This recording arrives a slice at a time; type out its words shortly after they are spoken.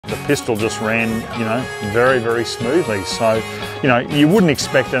The pistol just ran, very, very smoothly. So, you wouldn't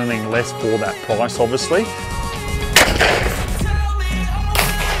expect anything less for that price, obviously.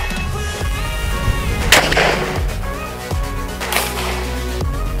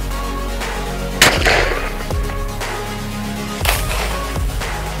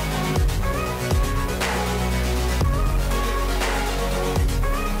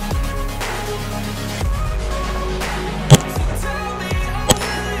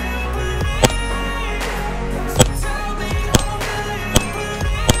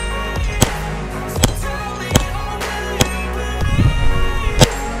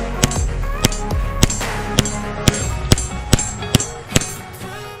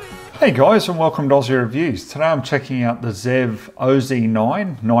 Hey guys, and welcome to Ozzie Reviews. Today I'm checking out the Zev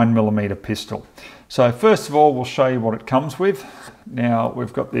OZ9 9mm pistol. So first of all, we'll show you what it comes with. Now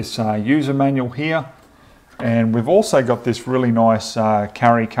we've got this user manual here, and we've also got this really nice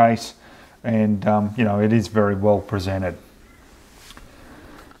carry case, and it is very well presented.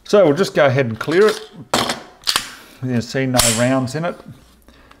 So we'll just go ahead and clear it. You can see no rounds in it.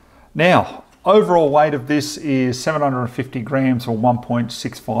 Now, overall weight of this is 750 grams or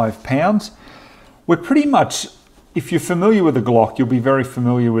 1.65 pounds. We're pretty much, if you're familiar with the Glock, you'll be very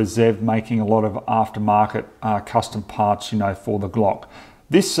familiar with Zev making a lot of aftermarket custom parts, for the Glock.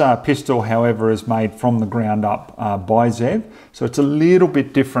 This pistol, however, is made from the ground up by Zev. So it's a little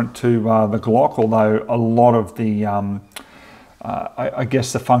bit different to the Glock, although a lot of the I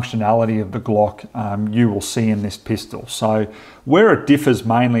guess the functionality of the Glock you will see in this pistol. So where it differs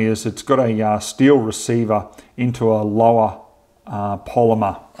mainly is it's got a steel receiver into a lower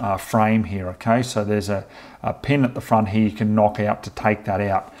polymer frame here, okay? So there's a pin at the front here you can knock out to take that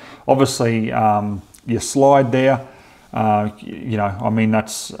out. Obviously your slide there,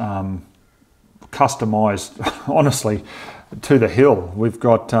 that's customized, honestly, to the hill. We've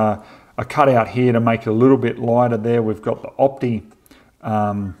got a cutout here to make it a little bit lighter there. We've got the Opti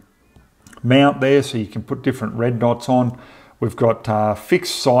mount there, so you can put different red dots on. We've got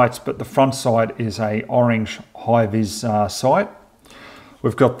fixed sights, but the front sight is a orange high-vis sight.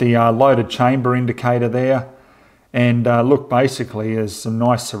 We've got the loaded chamber indicator there. And look, basically there's some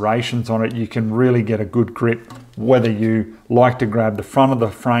nice serrations on it. You can really get a good grip, whether you like to grab the front of the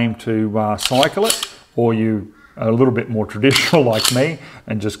frame to cycle it, or you a little bit more traditional like me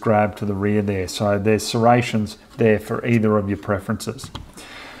and just grab to the rear there. So there's serrations there for either of your preferences.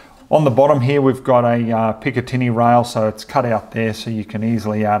 On the bottom here we've got a Picatinny rail, so it's cut out there so you can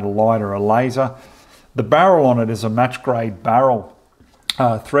easily add a light or a laser. The barrel on it is a match grade barrel,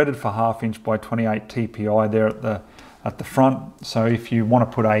 threaded for 1/2 inch by 28 TPI there at the front. So if you want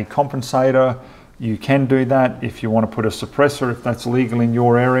to put a compensator, you can do that. If you want to put a suppressor, if that's legal in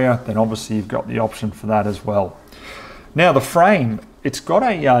your area, then obviously you've got the option for that as well. Now the frame, it's got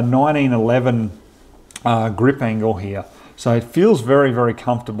a 1911 grip angle here. So it feels very, very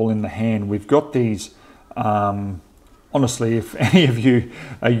comfortable in the hand. We've got these, honestly, if any of you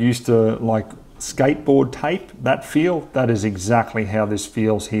are used to like skateboard tape, that feel, that is exactly how this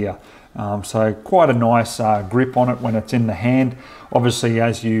feels here. So quite a nice grip on it when it's in the hand. Obviously,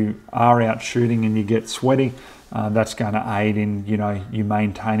 as you are out shooting and you get sweaty, that's going to aid in you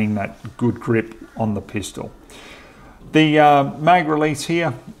maintaining that good grip on the pistol. The mag release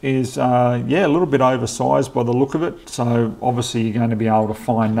here is a little bit oversized by the look of it. So obviously you're going to be able to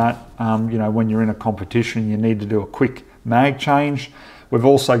find that when you're in a competition, you need to do a quick mag change. We've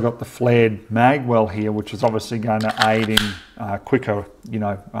also got the flared mag well here, which is obviously going to aid in quicker,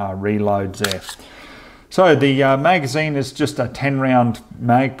 reloads there. So the magazine is just a 10-round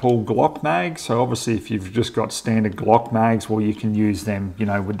Magpul Glock mag. So obviously if you've just got standard Glock mags, well, you can use them,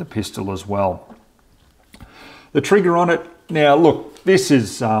 with the pistol as well. The trigger on it, now look, this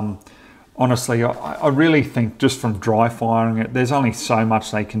is, honestly, I really think just from dry firing it, there's only so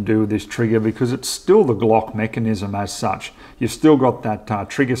much they can do with this trigger because it's still the Glock mechanism as such. You've still got that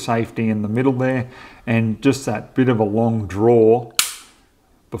trigger safety in the middle there, and just that bit of a long draw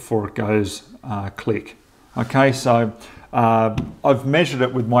before it goes click. Okay, so I've measured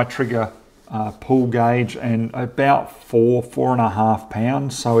it with my trigger pull gauge, and about 4.5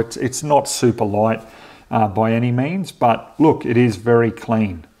 pounds. So it's not super light by any means, but look, it is very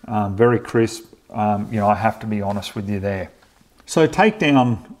clean, very crisp. I have to be honest with you there. So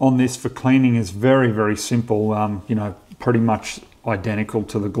takedown on this for cleaning is very, very simple. Pretty much identical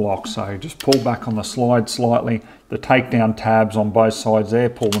to the Glock. So just pull back on the slide slightly, the takedown tabs on both sides there,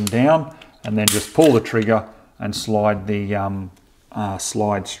 pull them down, and then just pull the trigger and slide the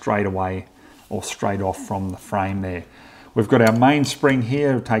slide straight away or straight off from the frame there. We've got our main spring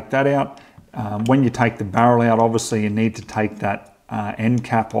here, take that out. When you take the barrel out, obviously you need to take that end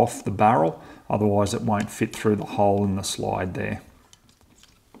cap off the barrel, otherwise it won't fit through the hole in the slide there.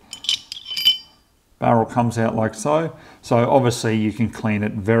 Barrel comes out like so. So obviously you can clean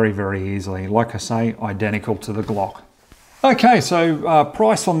it very, very easily. Like I say, identical to the Glock. Okay, so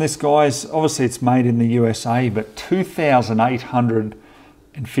price on this, guys, obviously it's made in the USA, but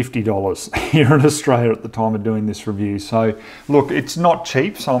 $2,850 here in Australia at the time of doing this review. So look, it's not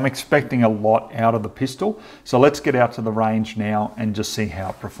cheap, so I'm expecting a lot out of the pistol. So let's get out to the range now and just see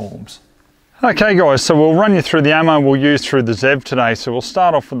how it performs. Okay guys, so we'll run you through the ammo we'll use through the Zev today. So we'll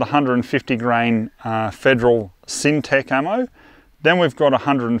start off with the 150 grain Federal Syntech ammo. Then we've got a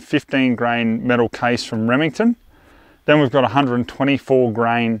 115 grain metal case from Remington. Then we've got 124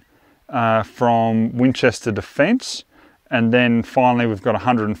 grain from Winchester Defence. And then finally we've got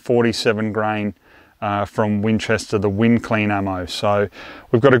 147 grain from Winchester, the Wind Clean ammo. So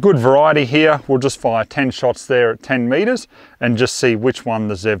we've got a good variety here. We'll just fire 10 shots there at 10 meters and just see which one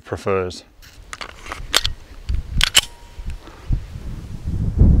the Zev prefers.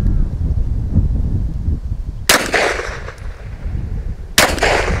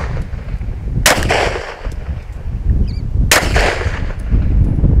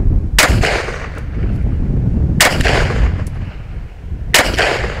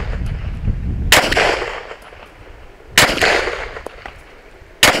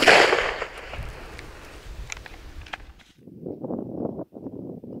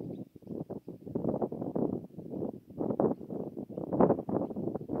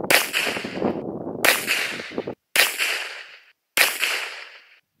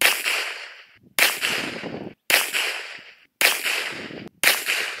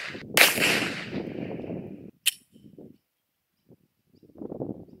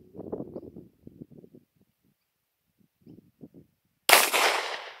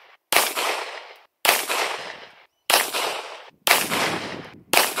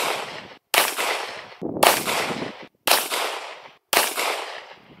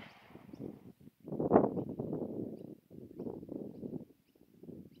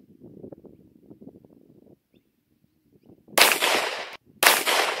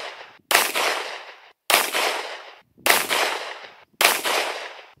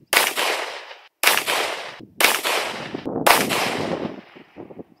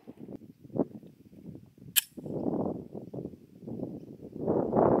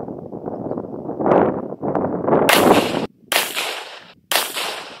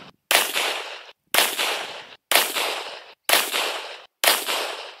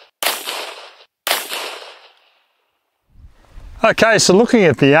 Okay, so looking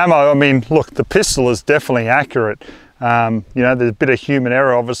at the ammo, I mean, look, the pistol is definitely accurate. You know, there's a bit of human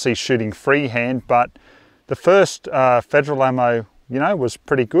error, obviously shooting freehand, but the first Federal ammo, you know, was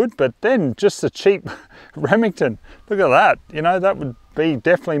pretty good, but then just the cheap Remington, look at that, you know, that would be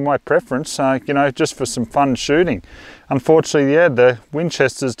definitely my preference, you know, just for some fun shooting. Unfortunately, yeah, the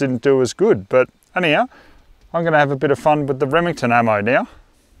Winchesters didn't do as good, but anyhow, I'm going to have a bit of fun with the Remington ammo now.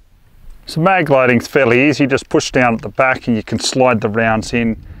 So mag loading's fairly easy, just push down at the back and you can slide the rounds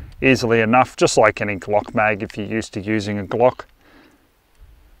in easily enough, just like any Glock mag if you're used to using a Glock.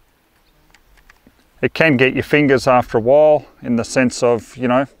 It can get your fingers after a while in the sense of, you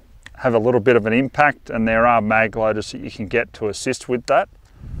know, have a little bit of an impact, and there are mag loaders that you can get to assist with that.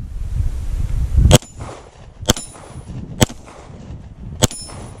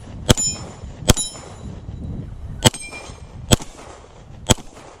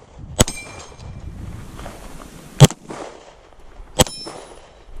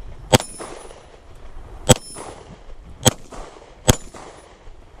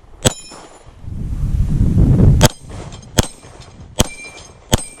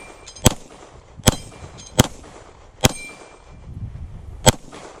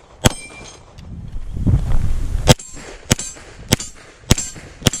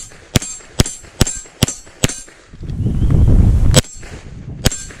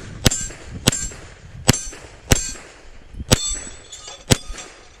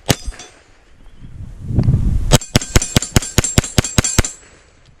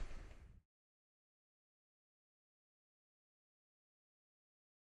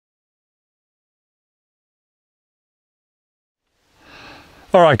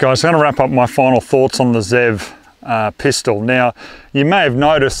 Alright guys, I'm going to wrap up my final thoughts on the Zev pistol. Now, you may have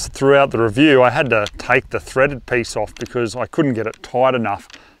noticed throughout the review I had to take the threaded piece off because I couldn't get it tight enough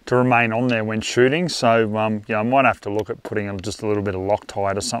to remain on there when shooting. So you know, I might have to look at putting just a little bit of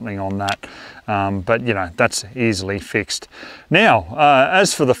Loctite or something on that, but you know, that's easily fixed. Now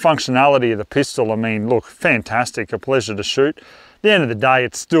as for the functionality of the pistol, I mean, look, fantastic, a pleasure to shoot. At the end of the day,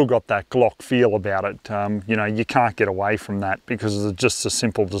 it's still got that Glock feel about it. You know, you can't get away from that because of just a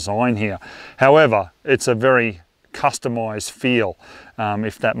simple design here. However, it's a very customized feel,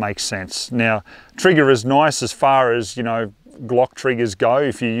 if that makes sense. Now, trigger is nice as far as, you know, Glock triggers go.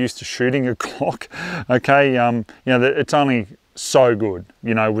 If you're used to shooting a Glock, okay, you know, it's only so good,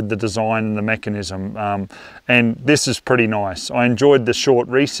 you know, with the design and the mechanism, and this is pretty nice. I enjoyed the short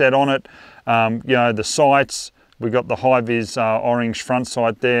reset on it. You know, the sights, we got the high-vis orange front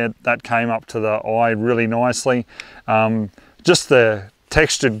sight there, that came up to the eye really nicely. Just the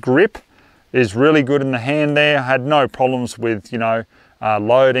textured grip is really good in the hand there. I had no problems with, you know,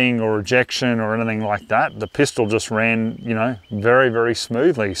 loading or ejection or anything like that. The pistol just ran, you know, very, very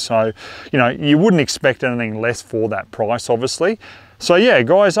smoothly. So, you know, you wouldn't expect anything less for that price, obviously. So yeah,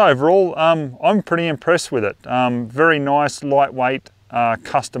 guys, overall, I'm pretty impressed with it. Very nice, lightweight,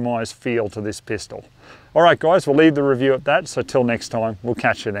 customized feel to this pistol. All right, guys, we'll leave the review at that. So till next time, we'll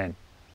catch you then.